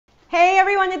Hey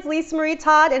everyone, it's Lisa Marie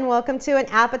Todd and welcome to an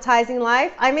Appetizing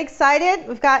Life. I'm excited.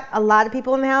 We've got a lot of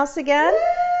people in the house again.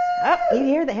 Oh, you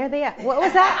hear that? Here they are. What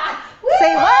was that?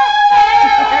 Say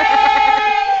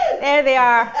what? There they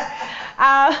are.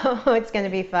 Oh, it's going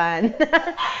to be fun.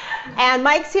 And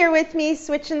Mike's here with me,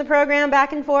 switching the program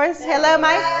back and forth. Hello,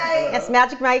 Mike. Yes,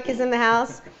 Magic Mike is in the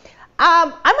house.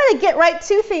 I'm going to get right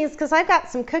to things because I've got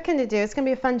some cooking to do. It's going to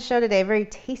be a fun show today, a very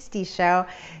tasty show.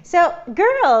 So,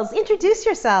 girls, introduce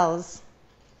yourselves.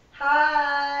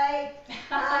 Hi,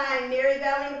 I'm Mary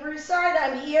Valiant Broussard.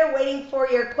 I'm here waiting for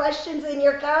your questions and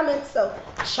your comments, so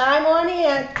chime on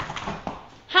in.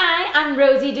 Hi, I'm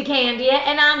Rosie DeCandia,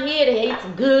 and I'm here to eat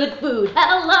some good food.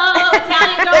 Hello,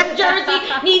 Italian girl from Jersey.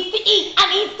 Needs to eat.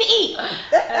 I needs to eat.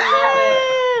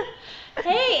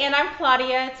 Hey, and I'm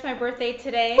Claudia. It's my birthday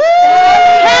today. Woo!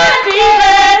 Happy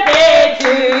birthday to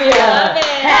you. Love it.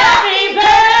 Happy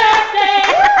birthday.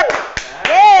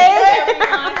 Yay!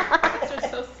 Everyone. These are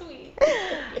so sweet.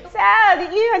 So,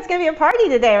 it's going to be a party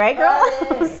today, right,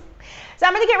 girls? So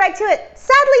I'm going to get right to it.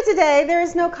 Sadly today, there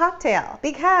is no cocktail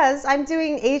because I'm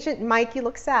doing Asian. Mike, you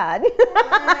look sad.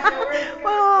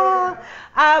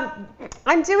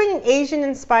 I'm doing an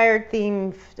Asian-inspired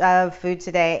theme of food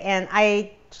today, and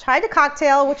I tried a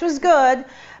cocktail, which was good,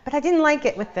 but I didn't like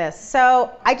it with this. So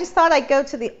I just thought I'd go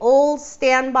to the old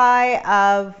standby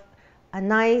of a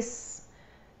nice,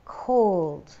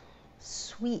 cold,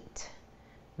 sweet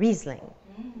Riesling.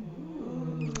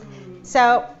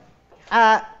 So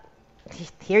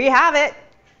here you have it.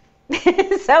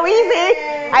 So easy.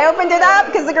 I opened it up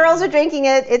because the girls are drinking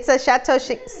it. It's a Chateau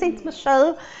Saint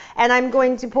Michel, and I'm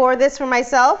going to pour this for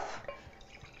myself.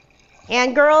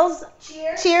 And girls,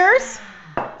 cheers. Cheers.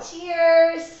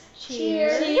 Cheers.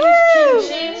 Cheers.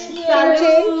 Cheers.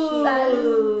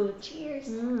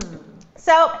 Cheers.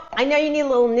 So I know you need a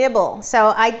little nibble.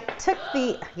 So I took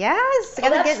the, I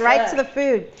gotta get right to the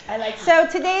food. I like So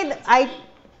today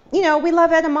we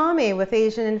love edamame with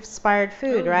Asian-inspired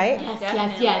food, right?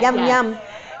 Yes. Yum, yum.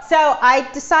 So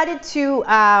I decided to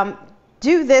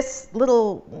do this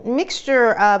little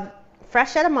mixture of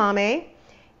fresh edamame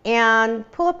and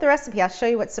pull up the recipe. I'll show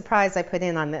you what surprise I put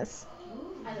in on this.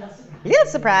 Yeah,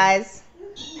 surprise.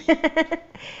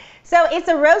 So it's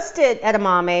a roasted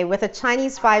edamame with a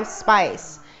Chinese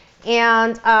 5-spice.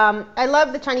 And I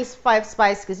love the Chinese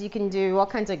 5-spice because you can do all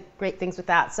kinds of great things with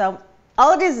that. So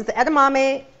all it is the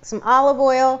edamame, some olive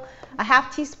oil, a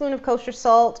half teaspoon of kosher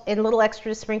salt, and a little extra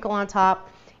to sprinkle on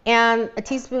top, and a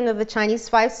teaspoon of the Chinese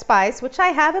 5-spice, which I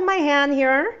have in my hand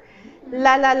here.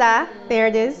 La la la, there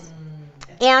it is.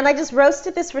 And I just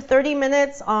roasted this for 30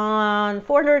 minutes on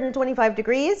 425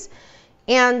 degrees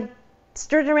and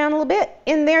stirred it around a little bit.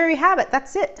 And there you have it.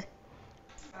 That's it.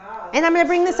 And I'm going to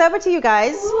bring this over to you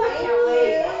guys.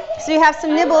 So you have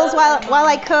some nibbles while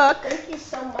I cook. Thank you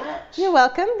so much. You're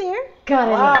welcome. There.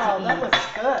 Wow, that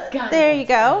looks good. There you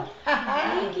go.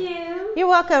 Thank you. You're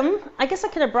welcome. I guess I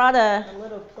could have brought a A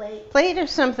little plate. plate or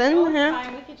something. Oh, it's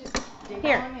fine. We could just dig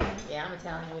Here. on in. Yeah, I'm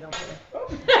Italian. We don't play.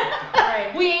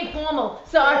 We ain't formal.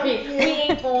 Sorry. We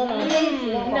ain't formal.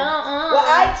 Well, No.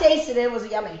 I tasted it. It was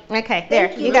yummy. Okay, there.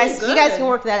 Thank you. You guys Really can good.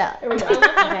 work that out. There we I go. love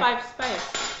that 5-spice.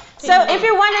 So if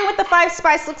you're wondering what the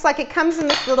 5-spice looks like, it comes in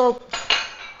this little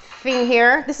thing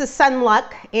here. This is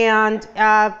Sunluck, and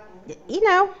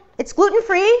it's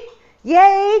gluten-free.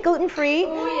 Yay, gluten-free.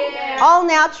 Oh, yeah. All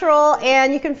natural,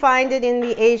 and you can find it in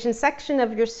the Asian section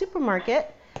of your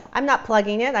supermarket. I'm not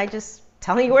plugging it. I just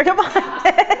telling you where to find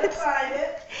it. Find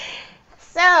it.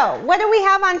 So, what do we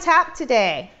have on tap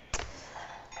today?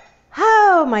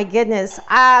 Oh my goodness.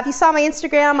 If you saw my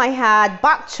Instagram, I had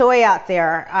bok choy out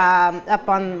there up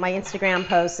on my Instagram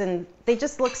posts, and they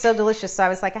just look so delicious. So I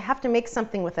was like, I have to make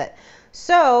something with it.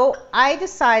 So I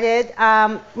decided,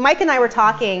 Mike and I were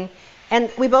talking,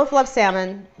 and we both love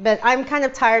salmon, but I'm kind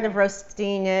of tired of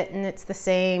roasting it, and it's the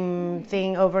same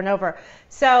thing over and over.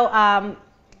 So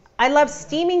I love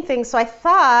steaming things, so I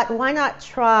thought, why not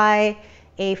try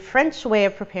a French way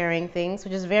of preparing things,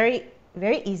 which is very,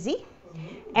 very easy.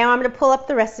 And I'm going to pull up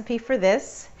the recipe for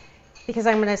this because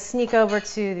I'm going to sneak over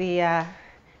to the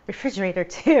refrigerator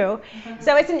too.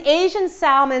 So it's an Asian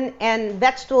salmon and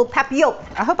vegetable papillote.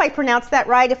 I hope I pronounced that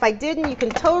right. If I didn't, you can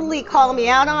totally call me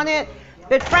out on it.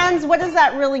 But friends, what does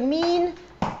that really mean?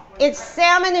 It's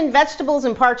salmon and vegetables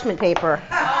and parchment paper.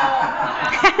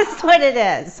 That's what it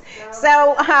is.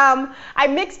 So I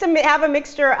have a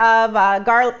mixture of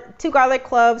 2 garlic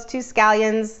cloves, 2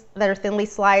 scallions that are thinly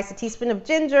sliced, a teaspoon of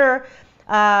ginger,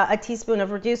 a teaspoon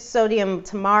of reduced sodium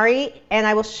tamari, and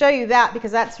I will show you that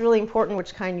because that's really important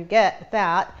which kind you get with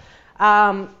that.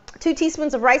 2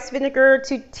 teaspoons of rice vinegar,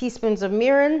 2 teaspoons of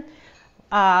mirin,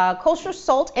 kosher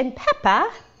salt and pepper,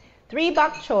 3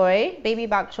 bok choy, baby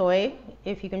bok choy,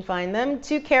 if you can find them.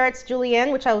 2 carrots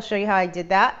julienne, which I will show you how I did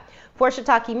that. 4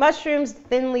 shiitake mushrooms,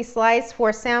 thinly sliced.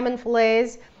 4 salmon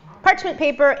fillets, parchment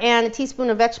paper, and a teaspoon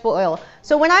of vegetable oil.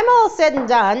 So when I'm all said and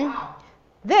done,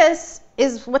 this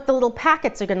is what the little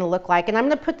packets are going to look like. And I'm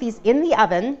going to put these in the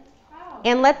oven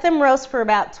and let them roast for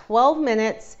about 12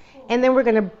 minutes. And then we're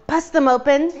going to bust them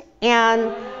open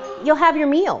and you'll have your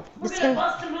meal. We're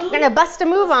going to bust a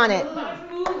move on it.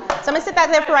 So I'm going to sit that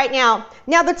there for right now.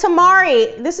 Now the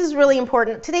tamari, this is really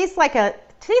important. Today's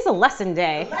a lesson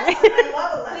day. I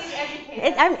love a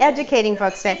lesson. I'm educating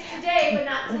folks today. Today, but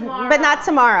not tomorrow. But not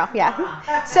tomorrow,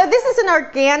 yeah. So this is an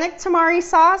organic tamari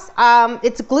sauce.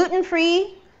 It's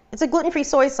gluten-free. It's a gluten-free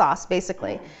soy sauce,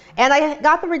 basically. And I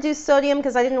got the reduced sodium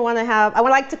because I didn't want to have, I would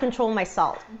like to control my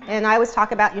salt. And I always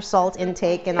talk about your salt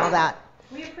intake and all that.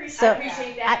 We appreciate, So,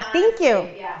 that. thank you.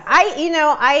 honestly, yes.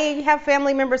 I have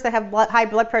family members that have high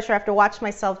blood pressure. I have to watch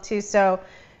myself too. So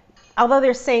although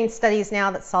they're saying studies now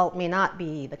that salt may not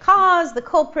be the cause, the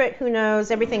culprit, who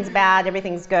knows? Everything's bad,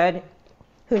 everything's good.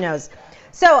 Who knows?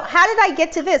 So how did I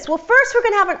get to this? Well, first we're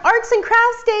going to have an arts and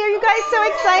crafts day. Are you guys so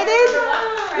excited?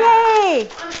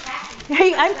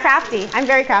 Yay! I'm crafty. I'm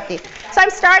very crafty. So I'm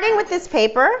starting with this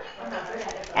paper,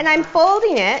 and I'm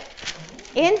folding it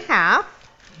in half.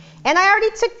 And I already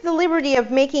took the liberty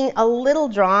of making a little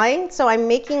drawing. So I'm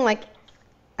going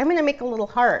to make a little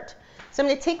heart. So I'm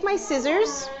going to take my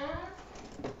scissors,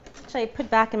 which I put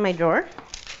back in my drawer,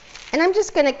 and I'm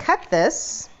just going to cut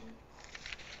this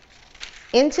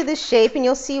into this shape, and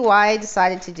you'll see why I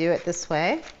decided to do it this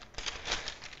way.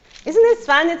 Isn't this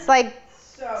fun? It's like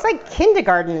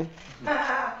kindergarten.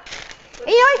 And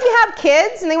if you have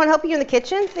kids and they want to help you in the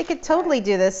kitchen, they could totally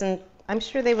do this, and I'm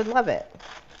sure they would love it.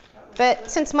 But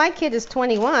since my kid is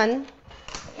 21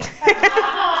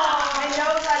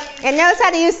 and knows how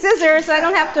to use scissors, I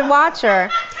don't have to watch her.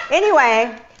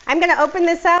 Anyway, I'm going to open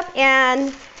this up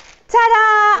and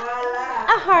ta-da! Voila.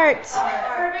 A heart.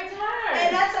 Perfect heart.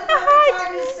 And that's a heart. perfect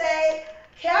time to say,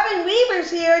 Kevin Weaver's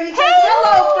here, and he says, Hey.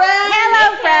 hello, friend.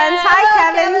 Hello, friends. Hi,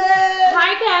 Kevin.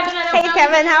 Hi, Kevin. I don't Hey, know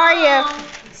Kevin. How are know.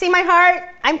 you? See my heart?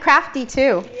 I'm crafty,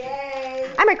 too. Yay.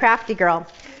 I'm a crafty girl.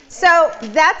 So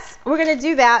we're going to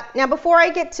do that. Now, before I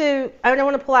don't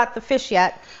want to pull out the fish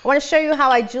yet. I want to show you how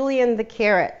I julienne the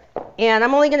carrot. And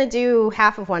I'm only going to do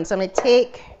half of one. So I'm going to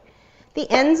take the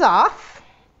ends off.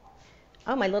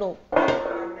 Oh, my little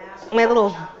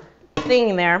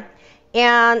thing there.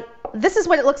 And this is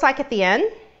what it looks like at the end.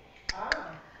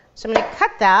 So I'm going to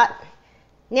cut that.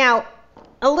 Now,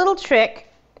 a little trick,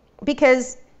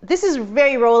 because this is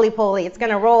very roly-poly. It's going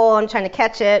to roll. I'm trying to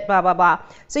catch it, blah, blah, blah.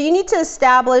 So you need to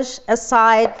establish a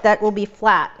side that will be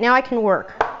flat. Now I can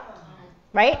work,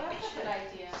 right?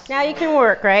 Now you can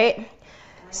work, right?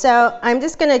 So I'm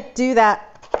just going to do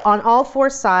that on all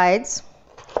 4 sides.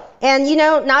 And,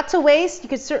 not to waste, you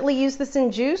could certainly use this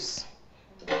in juice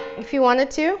if you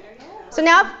wanted to. So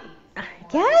now,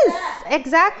 yes,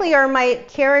 exactly. Or my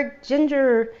carrot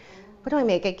ginger, what do I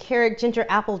make? A carrot ginger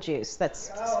apple juice.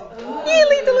 That's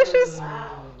really delicious.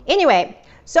 Anyway,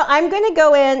 so I'm going to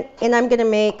go in and I'm going to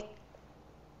make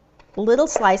little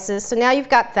slices. So now you've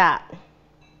got that.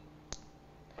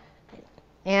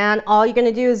 And all you're going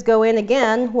to do is go in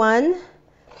again. 1,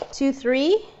 2,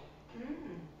 3.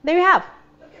 There you have.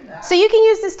 So you can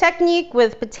use this technique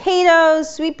with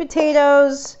potatoes, sweet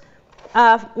potatoes,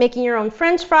 making your own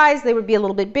French fries. They would be a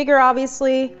little bit bigger,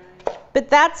 obviously. But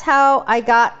that's how I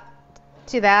got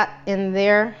to that in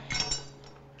there.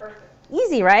 Perfect.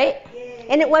 Easy, right? Yay.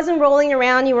 And it wasn't rolling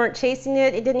around. You weren't chasing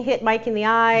it. It didn't hit Mike in the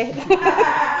eye.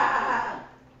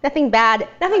 Nothing bad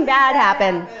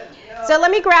happened. So let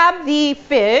me grab the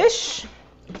fish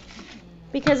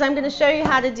because I'm going to show you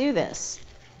how to do this.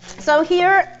 So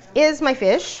here is my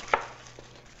fish.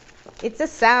 It's a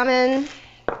salmon.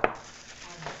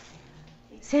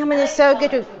 Salmon is so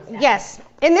good. Yes.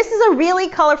 And this is a really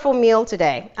colorful meal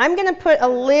today. I'm going to put a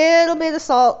little bit of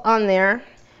salt on there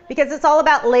because it's all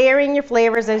about layering your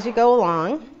flavors as you go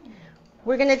along.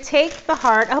 We're going to take the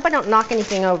heart. I hope I don't knock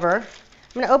anything over. I'm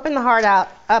going to open the heart up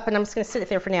and I'm just going to sit it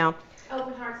there for now.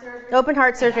 Open heart surgery. Open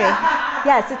heart surgery.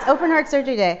 Yes, it's open heart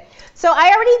surgery day. So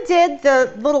I already did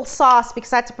the little sauce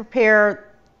because I had to prepare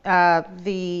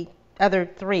the other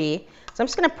 3. So I'm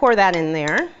just going to pour that in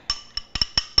there.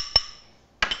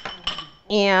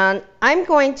 And I'm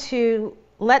going to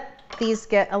let these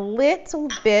get a little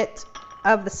bit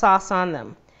of the sauce on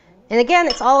them. And again,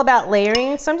 it's all about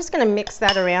layering. So I'm just going to mix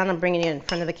that around. I'm bringing it in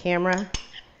front of the camera.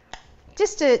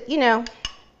 Just to,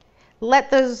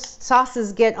 let those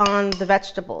sauces get on the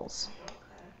vegetables.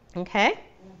 Okay?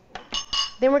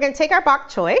 Then we're going to take our bok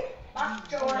choy. Bok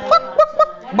choy. Bok, bok,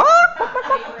 bok,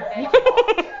 bok.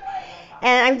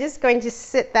 And I'm just going to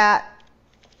sit that,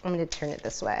 I'm going to turn it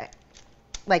this way,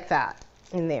 like that,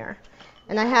 in there.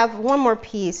 And I have one more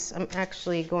piece I'm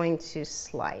actually going to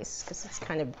slice because it's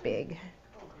kind of big.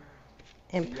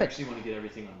 And You actually want to get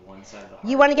everything on one side of the heart.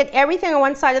 you want to get everything on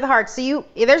one side of the heart. So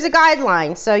there's a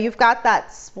guideline. So you've got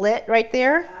that split right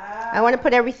there. I want to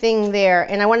put everything there,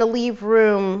 and I want to leave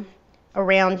room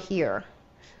around here.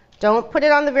 Don't put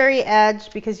it on the very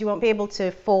edge because you won't be able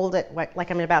to fold it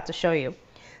like I'm about to show you.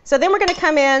 So then we're going to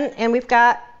come in, and we've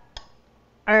got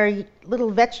our little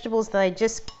vegetables that I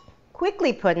just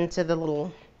quickly put into the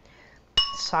little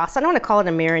sauce. I don't want to call it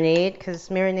a marinade because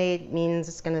marinade means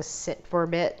it's going to sit for a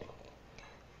bit.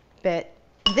 But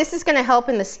this is going to help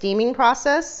in the steaming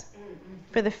process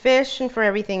for the fish and for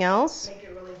everything else. Make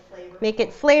it really flavorful. Make it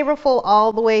flavorful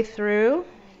all the way through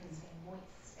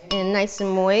and nice and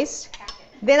moist.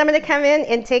 Then I'm going to come in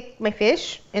and take my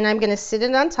fish and I'm going to sit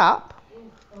it on top.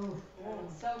 So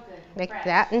good. Make Fresh.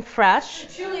 that and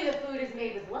fresh. Truly, the food is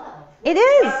made with love. It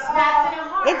is. Wrapped in a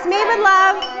heart. It's made with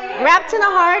love, wrapped in a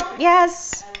heart.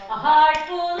 Yes. A heart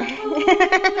full of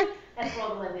food. That's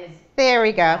what love is. There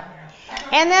we go.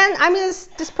 And then I'm going to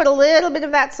just put a little bit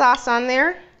of that sauce on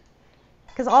there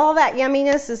because all that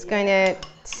yumminess is going to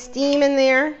steam in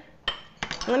there.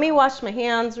 Let me wash my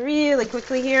hands really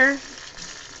quickly here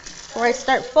before I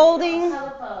start folding.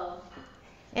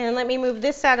 And let me move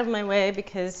this out of my way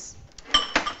because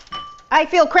I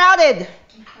feel crowded.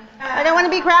 I don't want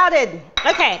to be crowded.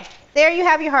 Okay, there you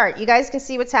have your heart. You guys can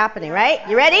see what's happening, right?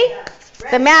 You ready?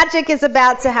 The magic is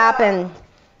about to happen.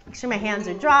 Make sure my hands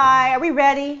are dry. Are we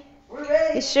ready? We're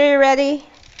ready. You sure you're ready?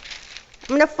 I'm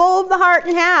going to fold the heart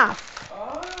in half.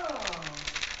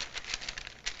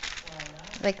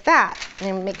 Like that.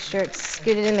 And make sure it's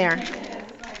scooted in there.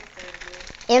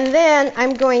 And then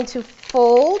I'm going to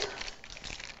fold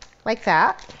like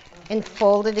that. And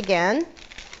fold it again.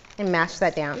 And mash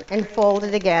that down. And fold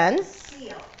it again.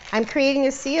 Seal. I'm creating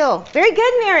a seal. Very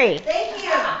good, Mary. Thank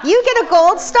you. You get a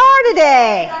gold star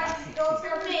today. Goes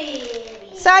for me.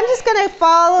 So I'm just going to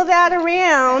follow that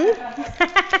around.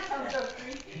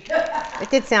 It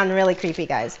did sound really creepy,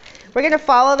 guys. We're going to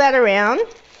follow that around.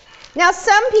 Now,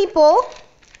 some people,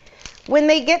 when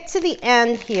they get to the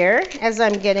end here, as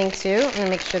I'm getting to, I'm going to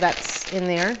make sure that's in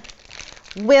there,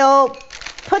 will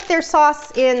put their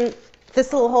sauce in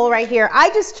this little hole right here. I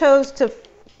just chose to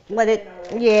let it,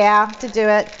 to do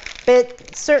it.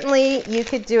 But certainly you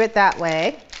could do it that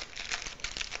way.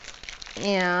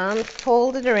 And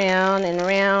fold it around and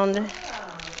around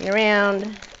and around.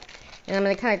 And I'm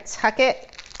going to kind of tuck it.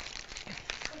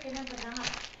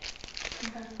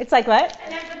 It's like what?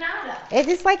 An empanada. It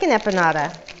is like an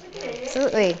empanada.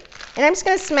 Absolutely. And I'm just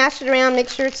going to smash it around, make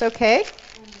sure it's okay.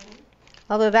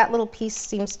 Although that little piece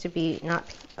seems to be not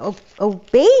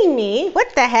obeying me.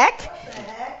 What the heck?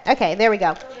 Okay, there we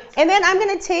go. And then I'm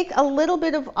going to take a little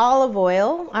bit of olive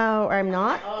oil. Or I'm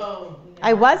not.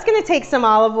 I was going to take some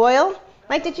olive oil.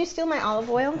 Mike, did you steal my olive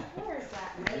oil?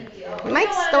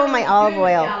 Mike stole my olive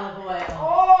oil.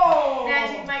 Oh.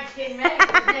 Magic Mike's getting ready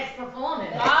for his next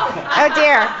performance. Oh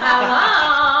dear.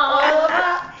 Hello.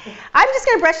 I'm just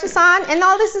going to brush this on, and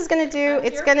all this is going to do,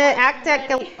 it's going to act like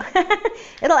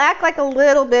it'll act like a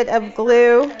little bit of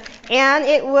glue, and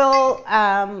it will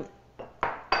kind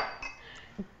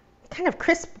of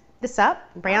crisp this up,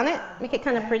 brown it, make it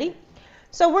kind of pretty.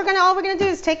 So all we're going to do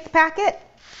is take the packet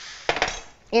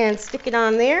and stick it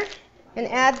on there, and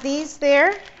add these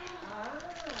there.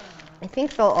 I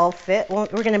think they'll all fit. We're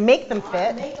going to make them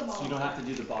fit. So you don't have to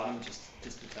do the bottom, just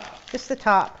the top. Just the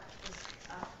top.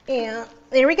 And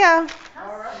there we go.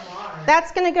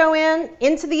 That's going to go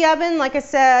into the oven, like I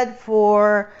said,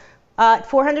 for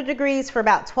 400 degrees for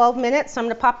about 12 minutes. So I'm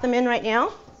going to pop them in right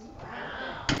now.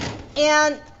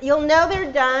 And you'll know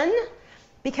they're done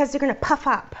because they're going to puff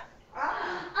up.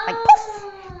 Like poof.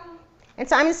 And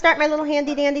so I'm going to start my little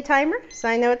handy dandy timer so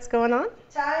I know what's going on.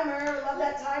 Timer. Love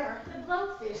that timer. The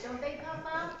blowfish, don't they puff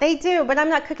up? They do, but I'm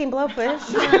not cooking blowfish.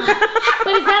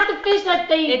 But is that the fish that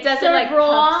they It doesn't serve like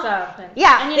raw? puffs up. And,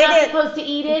 Yeah, And you're not it is. supposed to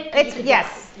eat it? It's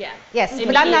yes, yeah. yes,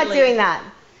 but I'm not Immediately. doing that.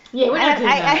 Yeah, we're not doing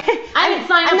that. I didn't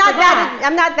sign up I'm for not that.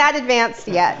 I'm not that advanced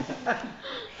yet.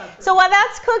 So while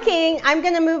that's cooking, I'm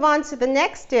going to move on to the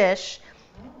next dish,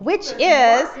 which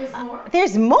is There's more?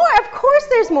 there's more. Of course,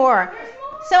 there's more.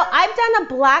 So I've done a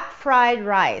black fried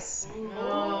rice.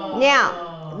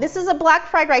 Now, this is a black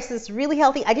fried rice that's really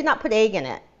healthy. I did not put egg in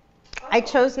it. I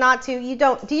chose not to. You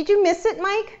don't. Did you miss it,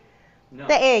 Mike? No,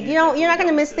 The egg. You're not going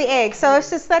to miss the egg. So it's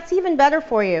just that's even better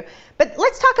for you. But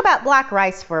let's talk about black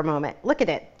rice for a moment. Look at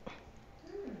it.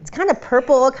 It's kind of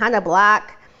purple, kind of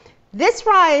black. This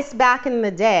rice back in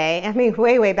the day, I mean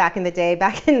way back in the day,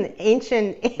 back in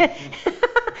ancient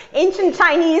ancient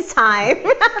Chinese time,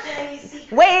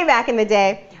 way back in the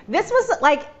day, this was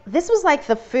like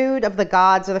the food of the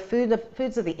gods or the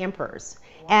foods of the emperors.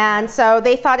 And so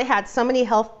they thought it had so many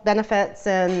health benefits,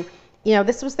 and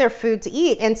this was their food to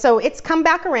eat. And so it's come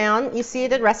back around. You see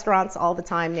it at restaurants all the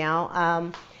time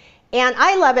now. And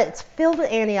I love it. It's filled with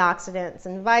antioxidants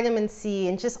and vitamin C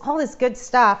and just all this good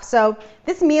stuff. So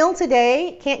this meal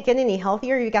today can't get any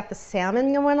healthier. You've got the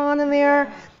salmon going on in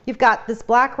there. You've got this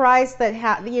black rice that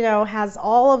has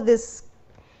all of this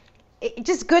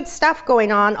just good stuff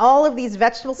going on. All of these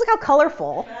vegetables. Look how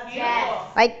colorful.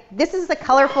 Yes. Like, this is a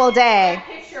colorful day.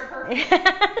 Picture perfect.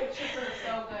 Pictures are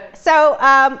so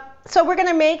good. So we're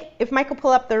gonna make, if Mike will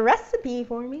pull up the recipe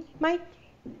for me. Mike.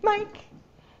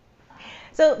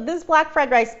 So this black fried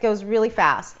rice goes really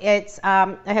fast. It's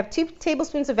I have 2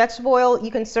 tablespoons of vegetable oil. You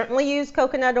can certainly use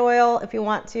coconut oil if you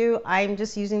want to. I'm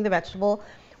just using the vegetable.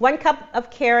 1 cup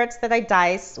of carrots that I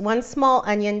diced. 1 small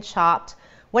onion chopped.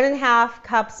 1.5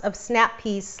 cups of snap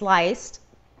peas sliced.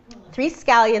 3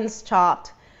 scallions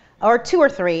chopped, or 2 or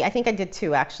 3. I think I did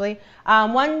 2 actually.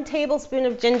 1 tablespoon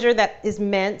of ginger that is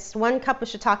minced. 1 cup of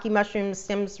shiitake mushrooms,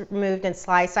 stems removed and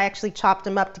sliced. I actually chopped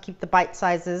them up to keep the bite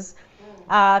sizes.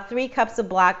 3 cups of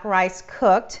black rice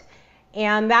cooked,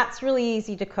 and that's really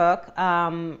easy to cook,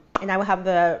 and I will have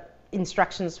the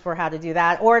instructions for how to do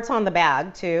that, or it's on the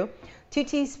bag too. 2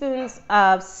 teaspoons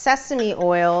of sesame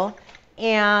oil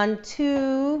and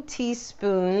 2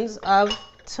 teaspoons of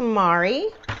tamari,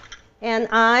 and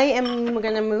I am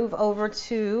going to move over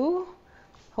to,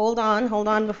 hold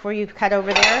on before you cut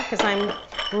over there because I'm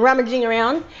rummaging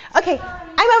around. Okay,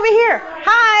 I'm over here.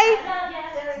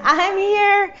 Hi, I'm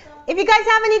here. If you guys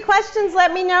have any questions,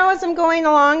 let me know as I'm going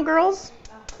along, girls.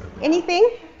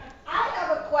 Anything? I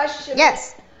have a question.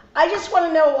 Yes. I just want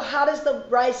to know, how does the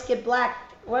rice get black?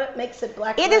 What makes it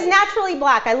black? It is naturally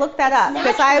black. I looked that up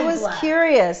because I was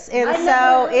curious, and I so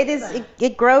never heard it of is. that.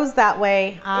 It grows that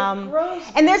way. grows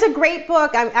And there's a great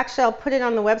book. I'll put it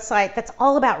on the website. That's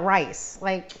all about rice.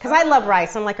 Because I love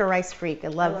rice. I'm like a rice freak. I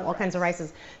love all kinds of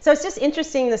rices. So it's just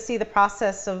interesting to see the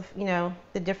process of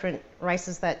the different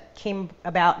rices that came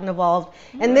about and evolved.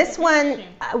 And this one,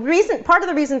 part of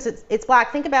the reasons it's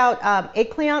black. Think about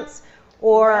eggplants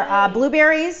or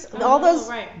blueberries. All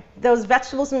those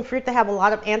vegetables and fruit that have a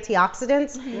lot of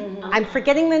antioxidants. I'm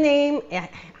forgetting the name.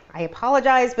 I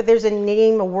apologize, but there's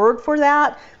a word for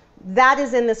that. That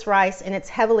is in this rice, and it's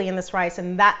heavily in this rice,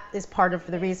 and that is part of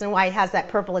the reason why it has that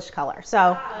purplish color.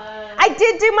 So I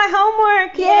did do my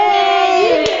homework.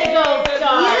 Yay! You get a gold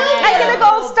star. I get a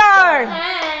gold star.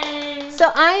 Hey.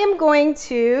 So I am going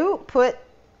to put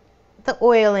the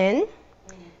oil in,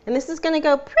 and this is going to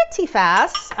go pretty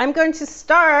fast. I'm going to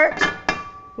start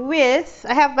with,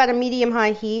 I have about a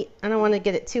medium-high heat. I don't want to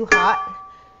get it too hot,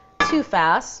 too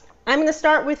fast. I'm going to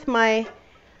start with my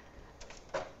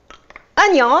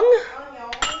onion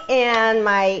and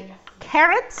my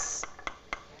carrots,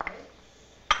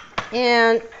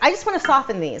 and I just want to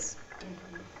soften these.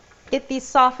 Get these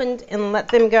softened and let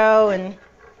them go, and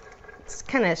just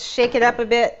kind of shake it up a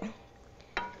bit.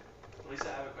 Lisa,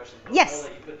 I have a question. Yes. The oil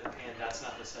that you put in the pan, that's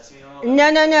not the sesame oil?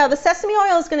 No. The sesame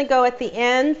oil is going to go at the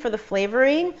end for the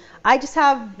flavoring. I just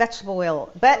have vegetable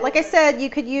oil. But like I said, you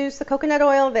could use the coconut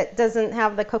oil that doesn't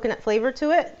have the coconut flavor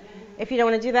to it if you don't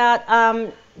want to do that.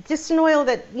 Just an oil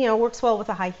that works well with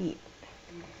a high heat.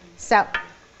 So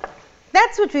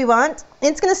that's what we want.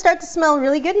 It's going to start to smell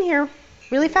really good in here,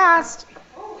 really fast.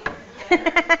 It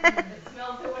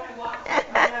smells good when I walk.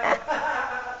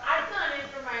 I've gone in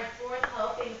for my 4th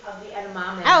helping of the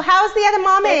edamame. Oh, how's the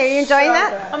edamame? Are you enjoying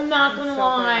that? I'm not gonna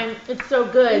lie, it's so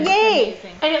good. Yay!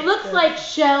 And it looks like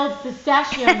shelled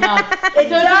pistachio nuts. It so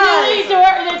does.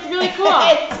 it's really cool.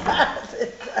 It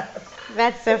does.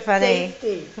 That's so funny.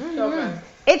 Tasty.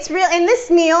 It's real, and this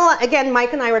meal, again,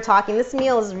 Mike and I were talking, this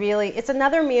meal is really, it's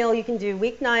another meal you can do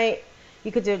weeknight,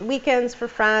 you could do it weekends for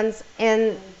friends,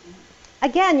 and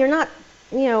again, you're not,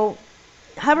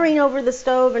 hovering over the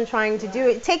stove and trying to do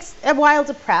it. It takes a while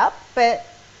to prep, but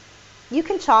you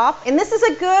can chop, and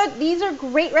these are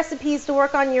great recipes to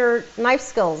work on your knife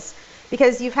skills,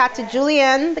 because you've had to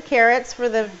julienne the carrots for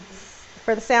the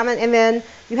salmon, and then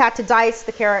you have to dice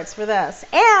the carrots for this.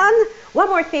 And one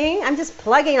more thing, I'm just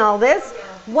plugging all this.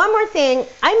 One more thing,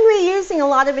 I'm reusing a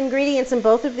lot of ingredients in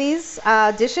both of these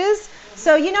dishes.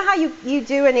 So you know how you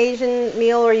do an Asian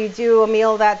meal, or you do a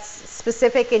meal that's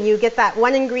specific and you get that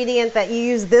one ingredient that you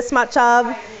use this much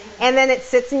of, and then it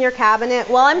sits in your cabinet?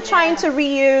 Well, I'm trying to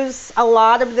reuse a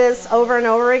lot of this over and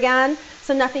over again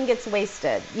so nothing gets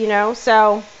wasted,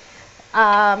 So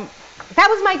that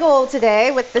was my goal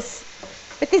today with this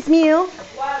meal.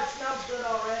 Wow, it smells good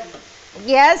already.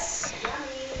 Yes.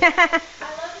 I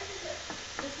love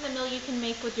this is a meal you can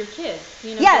make with your kids.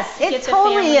 You know, Yes, get it the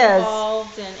totally family is.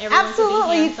 involved and everyone Absolutely. can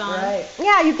be hands-on. Right.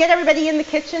 Yeah, you get everybody in the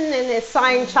kitchen and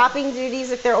assign chopping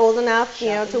duties if they're old enough, you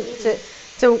know, to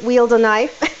wield a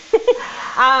knife.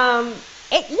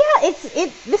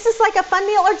 This is like a fun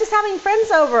meal, or just having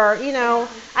friends over, you know.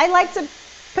 I like to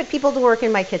put people to work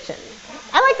in my kitchen.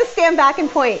 I like to stand back and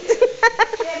point. I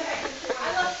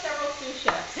love several sous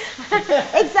chefs.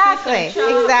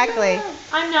 Exactly.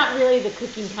 I'm not really the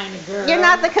cooking kind of girl. You're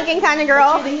not the cooking kind of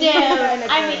girl? No,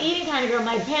 I'm the eating kind of girl.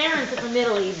 My parents are from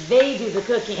Italy. They do the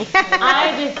cooking.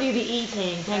 I just do the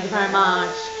eating. Thank you very much.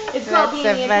 It's called being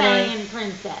That's the so funny. Italian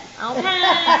princess. Okay?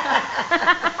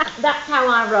 That's how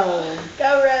I roll.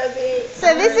 Go, Rosie.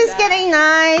 So this is getting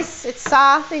nice. It's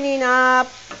softening up.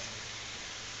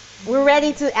 We're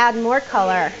ready to add more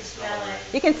color.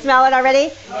 You can smell it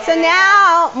already? So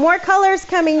now more color's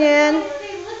coming in.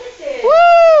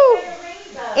 Woo!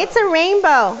 It's a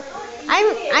rainbow.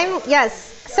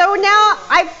 Yes. So now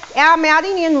I'm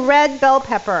adding in red bell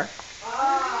pepper.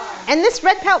 And this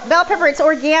red bell pepper, it's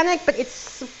organic, but it's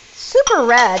super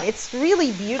red. It's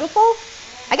really beautiful.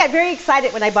 I got very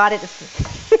excited when I bought it. I was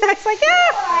like,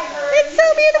 it's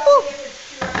so beautiful.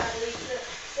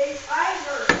 I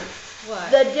heard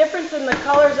What? the difference in the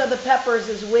colors of the peppers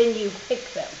is when you pick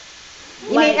them.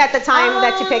 You mean at the time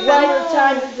that you pick them?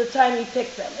 The time you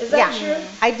pick them. Is that true?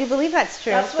 I do believe that's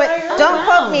true. That's what but I heard. don't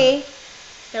quote me,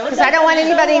 because I don't want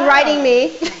anybody writing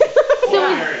me.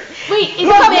 Wait, is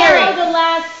Go, it Mary. now the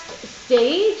last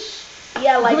stage?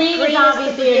 Yeah, like Green is the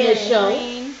obviously in the beginning. show.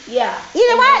 Yeah. You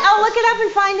know what? I'll look it up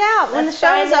and find out when the Let's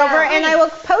show is find over, out. and I will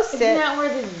post Isn't it. that where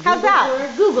the How's that?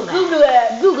 Google that. Google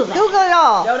it. Google that. Google it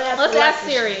all. Don't ask Let's Alexa. ask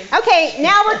Siri. Okay,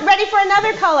 now we're ready for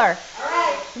another color.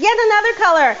 Yet another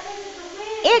color.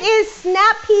 It is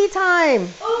snap pea time.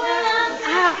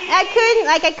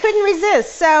 I couldn't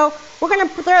resist. So we're gonna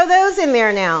throw those in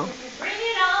there now. Bring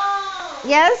it on.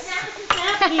 Yes.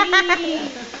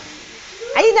 Snappy.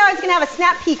 I didn't know I was gonna have a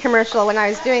snap pea commercial when I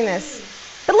was doing this.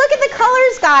 But look at the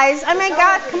colors, guys. Oh my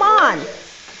God, come on.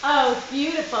 Oh, it's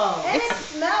beautiful. And it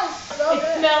smells so It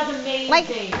good. smells amazing. Like,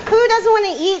 who doesn't want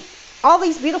to eat all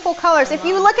these beautiful colors? If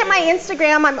you look at my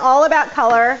Instagram, I'm all about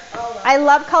color. I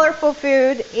love colorful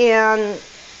food, and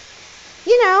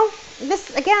you know, this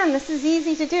is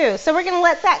easy to do. So we're gonna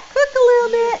let that cook a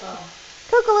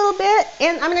little bit,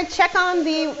 and I'm gonna check on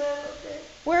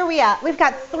where are we at? We've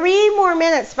got 3 more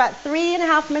minutes, about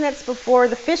 3.5 minutes before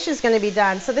the fish is gonna be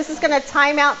done. So this is gonna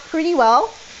time out pretty well,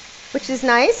 which is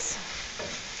nice.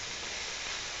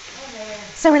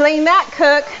 So we're letting that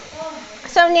cook.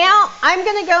 So now I'm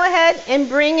gonna go ahead and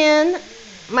bring in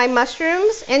my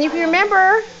mushrooms, and if you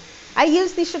remember, I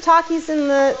used these shiitakes in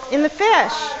the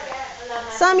fish.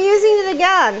 So I'm using it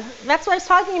again. That's what I was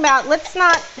talking about. Let's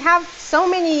not have so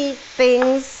many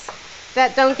things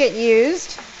that don't get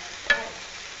used.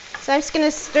 So I'm just gonna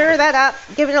stir that up,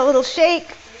 give it a little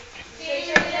shake.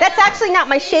 That's actually not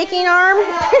my shaking arm.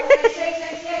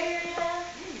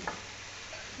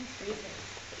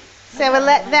 So we'll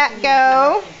let that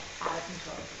go.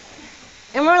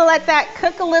 And we're gonna let that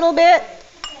cook a little bit.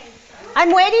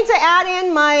 I'm waiting to add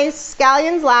in my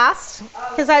scallions last,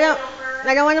 because I don't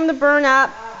want them to burn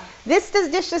up. This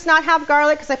dish does not have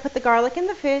garlic because I put the garlic in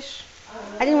the fish.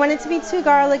 I didn't want it to be too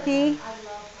garlicky.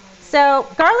 So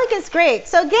garlic is great.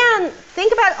 So again,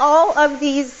 think about all of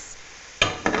these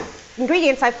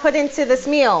ingredients I've put into this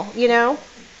meal, you know.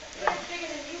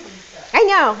 I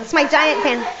know, it's my giant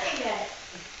pan.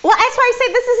 Well, that's why I say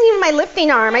this isn't even my lifting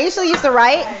arm. I usually use the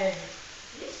right.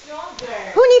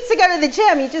 Who needs to go to the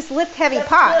gym? You just lift heavy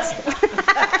pots.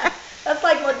 That's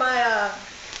like with my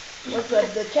what's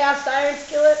the cast iron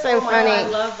skillet. So Oh my funny. I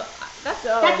God. love that's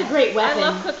That's a great I weapon.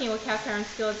 love cooking with cast iron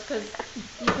skillets because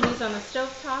you can use on the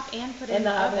stovetop and put it in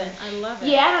the oven. I love it.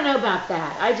 Yeah, I don't know about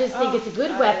that. I just think it's a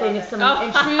good I weapon love if someone, Oh.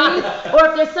 in truth, or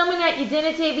if there's someone at your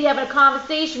dinner table you're having a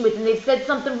conversation with and they've said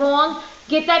something wrong,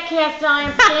 get that cast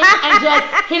iron thing and just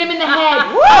hit them in the head.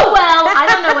 Oh, well, I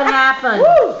don't know what happened.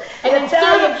 And then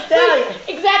Italian stallion.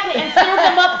 Exactly, and serve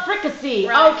them up fricassee.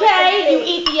 Right. Okay, you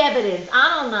eat the evidence. I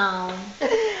don't know.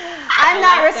 I'm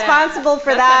not like that. responsible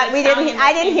for That's that. an Italian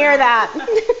I didn't hear that.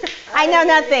 I know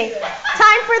nothing.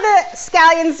 Time for the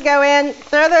scallions to go in.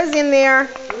 Throw those in there.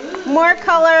 More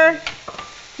color,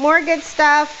 more good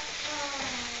stuff.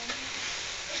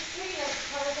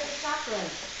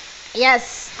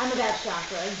 Yes. I'm about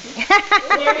chakras.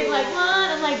 Mary's like, what?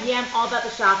 I'm like, yeah, I'm all about the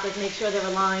chakras. Make sure they're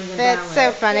aligned and That's balanced.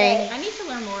 so funny. I need to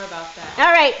learn more about that.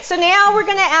 All right, so now we're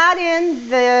going to add in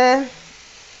the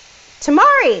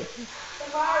tamari.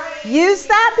 Used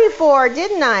that before,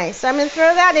 didn't I? So I'm going to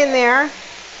throw that in there.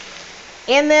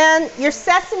 And then your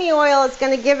sesame oil is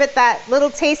going to give it that little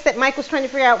taste that Mike was trying to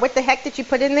figure out. What the heck did you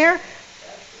put in there?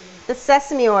 The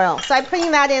sesame oil. So I'm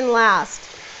putting that in last.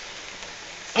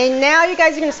 And now you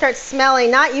guys are going to start smelling,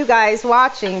 not you guys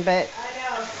watching, but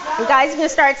you guys are going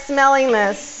to start smelling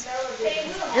this.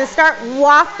 And start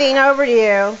wafting over to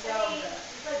you.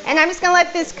 And I'm just going to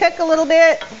let this cook a little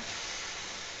bit.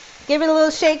 Give it a little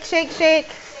shake, shake, shake.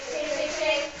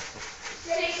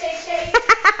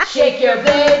 Shake your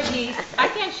veggies. I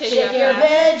can't shake Shake your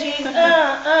veggies.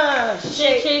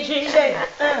 Shake, shake, shake, shake.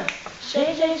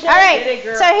 Shake, shake, shake. All right,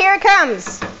 so here it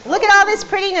comes. Look at all this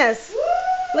prettiness.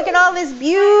 Look at all this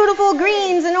beautiful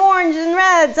greens and orange and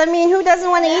reds. I mean, who doesn't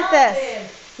want to eat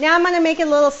this? Now I'm going to make it a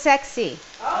little sexy.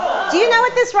 Do you know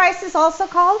what this rice is also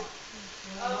called?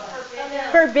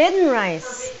 Forbidden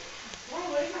rice.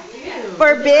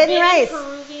 Forbidden rice.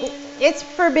 It's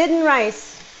forbidden rice.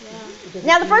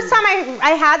 Now, the first time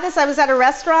I had this, I was at a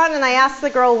restaurant, and I asked the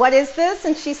girl, what is this?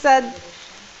 And she said,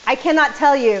 I cannot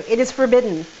tell you. It is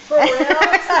forbidden. For real? She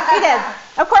did.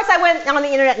 Of course, I went on the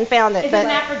internet and found it. Is it an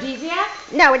aphrodisiac?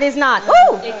 No, it is not.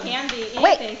 Ooh! It can be anything.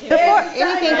 Wait, can be. before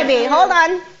anything can be. Hold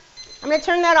on. I'm going to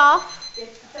turn that off.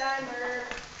 It's the timer.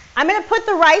 I'm going to put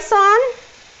the rice on.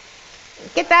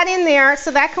 Get that in there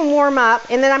so that can warm up.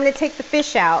 And then I'm going to take the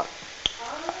fish out.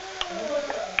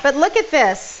 But look at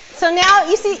this. So now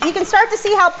you see, you can start to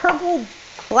see how purple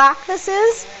black this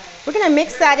is. We're going to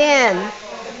mix that in.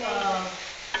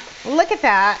 Look at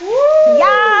that.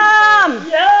 Yum!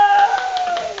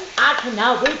 I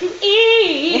cannot wait to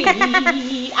eat.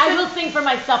 I will sing for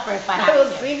my supper if I have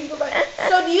to.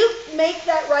 So do you make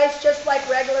that rice just like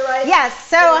regular rice? Yes,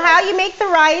 so how you make the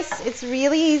rice, it's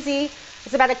really easy.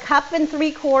 It's about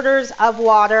 1.75 cups of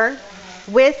water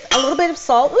with a little bit of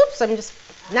salt. Oops, I'm just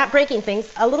not breaking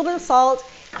things. A little bit of salt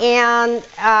and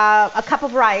a cup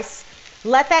of rice.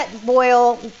 Let that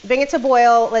boil, bring it to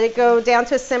boil, let it go down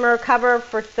to a simmer, cover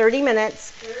for 30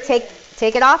 minutes.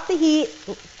 Take it off the heat,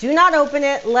 do not open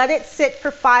it, let it sit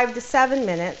for 5 to 7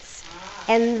 minutes,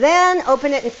 and then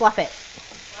open it and fluff it.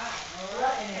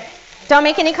 Don't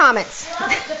make any comments.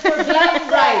 Forbidden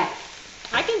rice.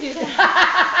 I can do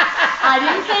that. I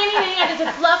didn't say anything, I just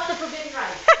said fluff the forbidden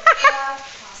rice.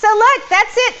 So look,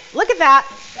 that's it. Look at that.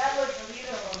 That looks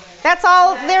beautiful. That's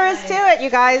all there is to it, you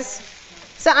guys.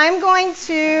 So I'm going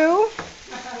to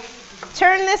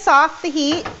turn this off the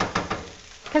heat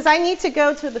because I need to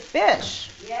go to the fish.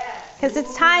 Yes. Because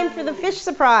it's time for the fish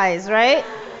surprise, right?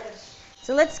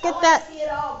 So let's get that. See it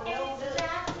all, but no good.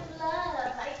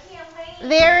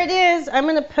 There it is. I'm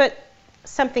going to put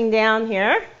something down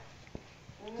here.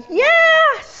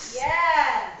 Yes!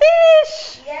 Yes.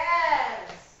 Fish! Yes.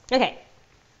 Okay.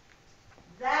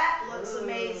 That looks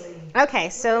amazing. Okay,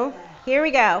 so here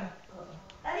we go.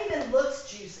 That even looks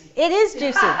juicy. It is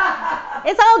juicy.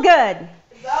 It's all good.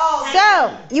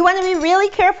 So, you want to be really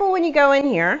careful when you go in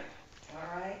here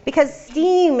because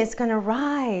steam is going to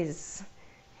rise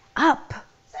up.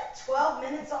 Is that 12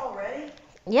 minutes already?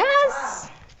 Yes.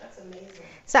 Wow, that's amazing.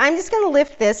 So I'm just going to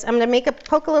lift this. I'm going to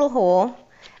poke a little hole.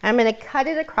 I'm going to cut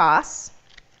it across.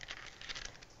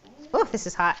 Oh, this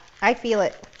is hot. I feel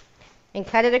it. And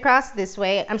cut it across this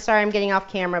way. I'm sorry I'm getting off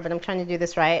camera, but I'm trying to do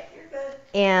this right. You're good.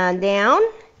 And down.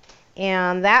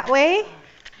 And that way.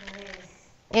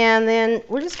 And then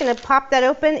we're just going to pop that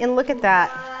open and look at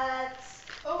that.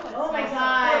 Oh my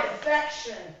God.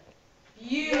 Perfection. There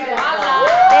you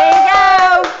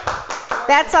go.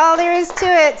 That's all there is to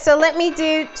it. So let me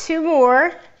do 2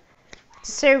 more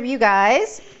to serve you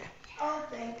guys. Oh,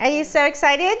 thank you. Are you so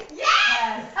excited?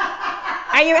 Yes.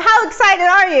 How excited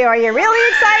are you? Are you really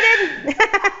excited?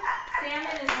 Salmon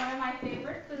is one of my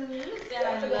favorite foods that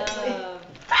I love.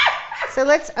 So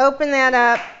let's open that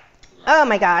up. Oh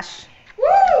my gosh.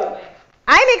 Woo!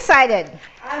 I'm excited.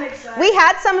 I'm excited. We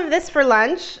had some of this for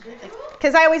lunch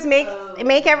because I always make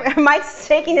Mike's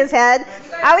shaking his head.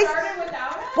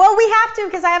 Well, we have to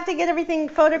because I have to get everything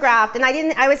photographed, and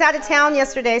I was out of town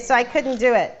yesterday, so I couldn't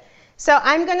do it. So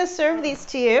I'm going to serve these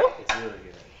to you, It's really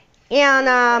good.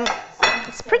 and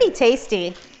it's pretty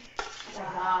tasty.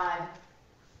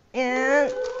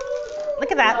 And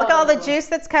look at that! Look at all the juice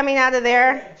that's coming out of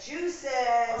there. Juices.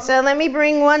 So let me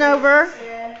bring one over.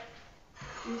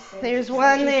 There's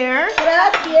one there.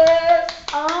 Gracias.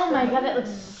 Oh my god, that looks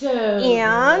so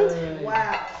And good.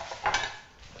 Wow.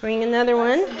 bring another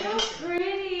one. So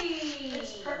pretty.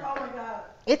 Oh my God.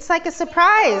 It's like a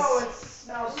surprise. Oh, it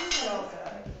smells so good.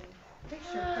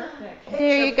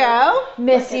 There you go.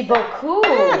 Merci beaucoup.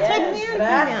 Très bien,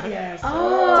 très bien. Gracias.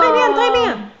 Oh. Très bien, très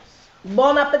bien.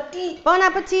 Bon appetit. Bon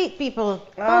appetit, people.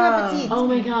 Bon Ah. appetit. Oh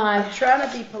my god. I'm trying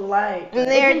to be polite. And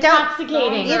there, It's don't.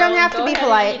 intoxicating. You don't have to Go be ahead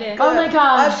polite. and eat it. Oh my I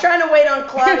god. was trying to wait on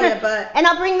Claudia, but And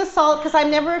I'll bring the salt because I'm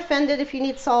never offended if you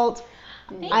need salt.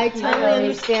 I totally you.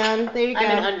 understand. There you go.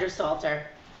 I'm an undersalter.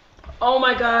 oh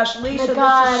my gosh, Lisa, Oh my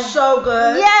God. this is so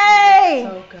good. Yay!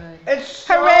 So good. It's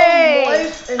so Hooray.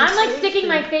 moist and I'm like tasty. sticking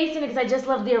my face in it because I just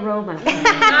love the aroma.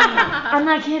 I'm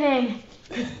not kidding.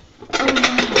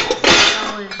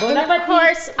 And of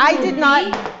course, I did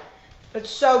not. It's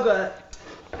so good.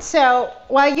 So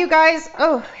while you guys,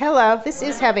 oh, hello, this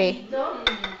is heavy.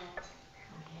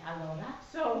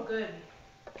 So good.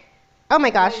 Oh my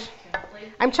gosh,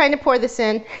 I'm trying to pour this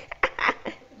in.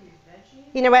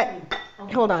 You know what?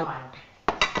 Hold on.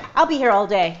 I'll be here all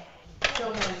day.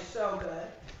 So good.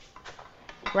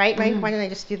 Right? Right? Why didn't I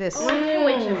just do this? I can't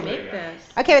wait to make this.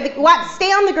 Okay, what?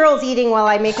 Stay on the girls eating while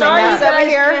I make Sorry my you mess over guys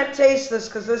here. can't taste this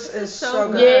because this is so,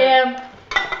 so good. Yeah.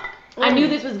 I knew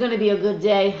this was going to be a good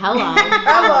day. Hello.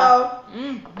 Hello.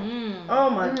 Mm-hmm. Oh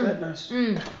my goodness.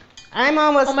 Mm. I'm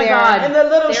almost Oh my there. God. And the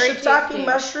little Very shiitake tasty.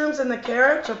 mushrooms and the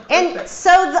carrots are perfect. And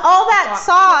so all that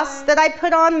sauce that I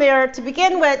put on there to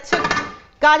begin with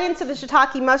got into the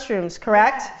shiitake mushrooms,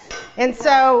 correct? And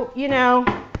so, you know,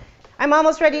 I'm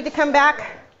almost ready to come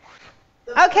back.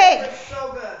 The Okay. flavor's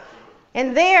so good.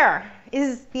 And there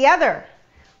is the other.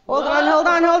 Hold on, hold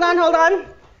on, hold on, hold on.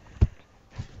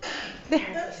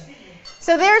 There.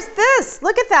 So there's this.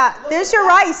 Look at that. There's your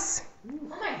rice. Oh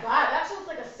my god, that looks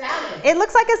like a salad. It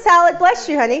looks like a salad. Bless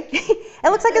you, honey. It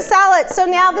looks like a salad. So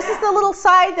now this is the little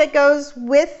side that goes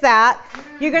with that.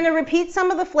 You're going to repeat some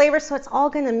of the flavors so it's all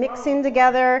going to mix in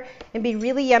together and be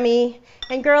really yummy.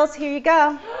 And girls, here you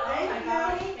go.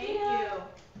 Thank you.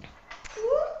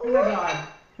 Oh my god.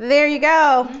 There you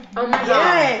go. Oh my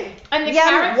god. Yay. And the Yum.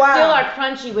 carrots Wow. still are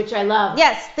crunchy, which I love.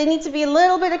 Yes, they need to be a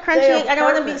little bit of crunchy. They are I don't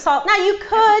want to be perfect. salt. Now you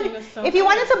Everything could, is so if you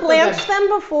wanted to So blanch good. them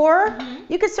before,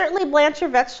 you could certainly blanch your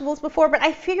vegetables before, but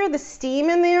I figure the steam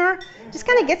in there just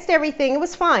kind of gets to everything. It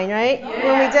was fine, right?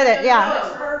 When we did it, yeah.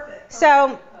 It's perfect.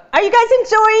 So, are you guys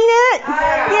enjoying it?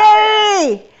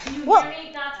 Yay! You Well- hear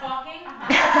me not talking?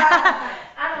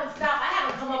 I don't stop. I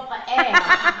haven't come up for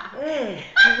air.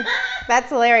 That's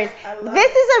hilarious. I love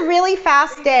This is a really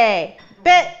fast day,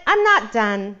 but I'm not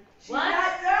done. She's not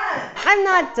done. I'm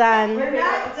not done. We're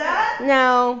not done.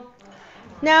 No.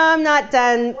 No, I'm not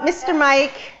done. Mr.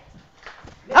 Mike.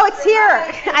 Oh, it's here.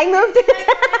 I moved it.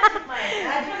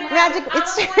 Magic.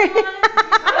 It's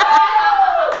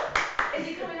Is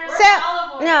he coming out?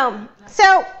 so no.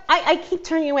 So I keep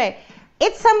turning away.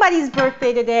 It's somebody's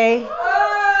birthday today.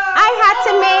 I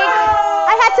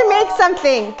had to make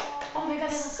something. Oh my god,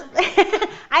 that looks so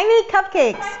I made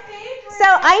cupcakes. So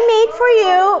I made for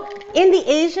you in the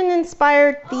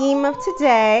Asian-inspired theme of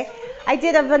today. I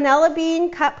did a vanilla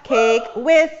bean cupcake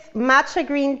with matcha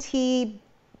green tea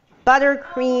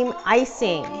buttercream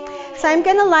icing. So I'm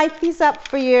gonna light these up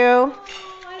for you,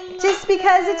 just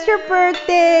because it's your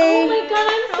birthday, Oh my god,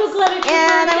 I'm so glad it's your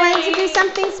and I birthday. wanted to do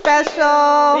something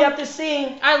special. We have to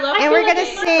sing. I love And I we're feel like gonna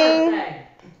it's my sing. birthday.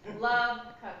 love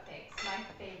cupcakes. My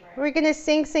favorite. We're gonna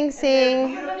sing, sing,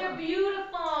 sing. Oh, they're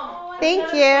beautiful.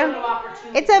 Thank you.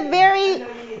 It's a very,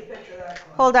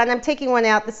 hold on, I'm taking one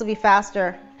out. This will be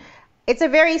faster. It's a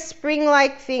very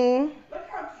spring-like thing. Look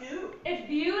how cute. It's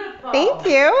beautiful. Thank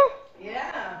you.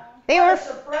 Yeah. They What were. a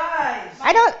surprise.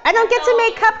 I don't get to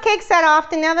make cupcakes that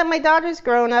often now that my daughter's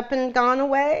grown up and gone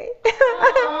away.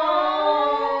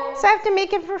 Oh. So I have to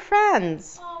make it for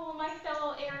friends. Oh, well, my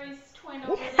fellow Aries twin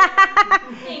over there.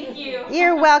 Thank you.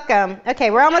 You're welcome. Okay,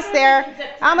 we're almost there.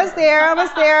 Almost there.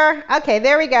 Almost there. Okay,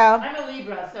 there we go. I'm a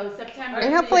Libra, so September.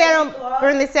 And hopefully I don't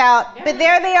burn this out. But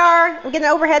there they are. I'm getting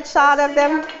an overhead shot of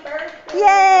them. Happy birthday.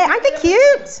 Yay! Aren't they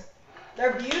cute?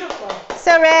 They're beautiful.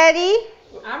 So ready?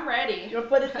 I'm ready. You want to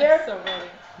put it I'm there? so ready.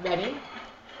 Ready?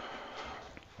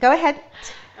 Go ahead.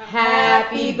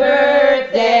 Happy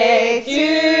birthday to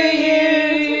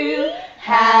you.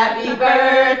 Happy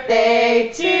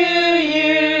birthday to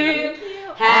you.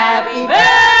 Happy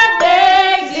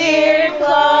birthday, dear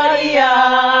Claudia.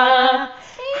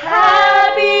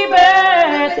 Happy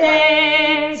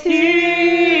birthday to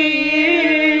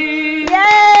you.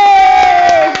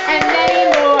 Yay! And many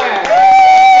more.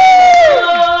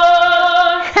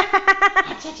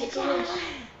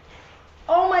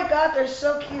 Oh my God, they're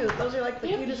so cute. Those are like the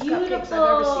They're cutest cupcakes I've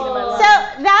ever seen in my beautiful. So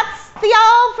life. that's the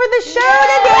all for the show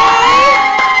today.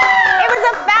 It was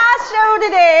a fast show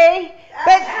today,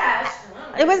 but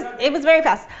it was very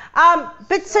fast.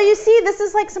 But so you see, this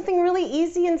is like something really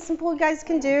easy and simple you guys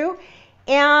can do.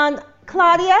 And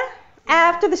Claudia,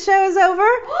 after the show is over,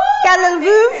 got a little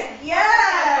move.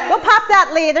 Yeah. We'll pop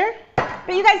that later.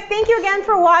 But you guys, thank you again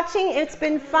for watching. It's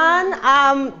been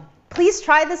fun. Please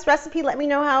try this recipe. Let me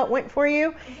know how it went for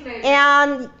you.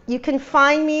 And you can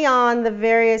find me on the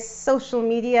various social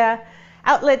media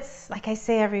outlets, like I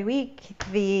say every week,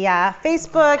 the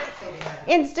Facebook,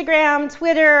 Instagram,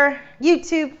 Twitter,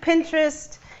 YouTube,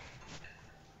 Pinterest.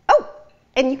 Oh,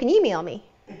 and you can email me.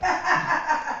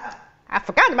 I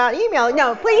forgot about email.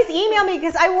 No, please email me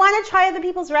because I want to try other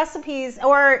people's recipes.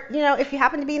 Or, if you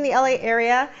happen to be in the LA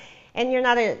area and you're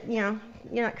not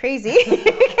you're not crazy, you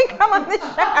can come on the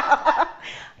show.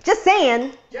 Just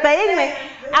saying. But anyway,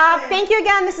 thank you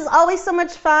again. This is always so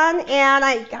much fun. And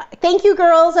I thank you,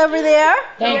 girls over there.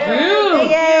 Thank you.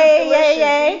 Yay, yay,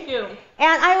 yay. Thank you.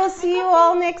 And I will see you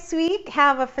all next week.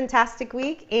 Have a fantastic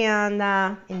week and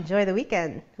enjoy the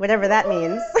weekend, whatever that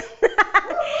means.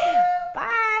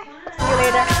 Bye. See you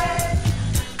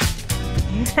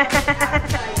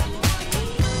later.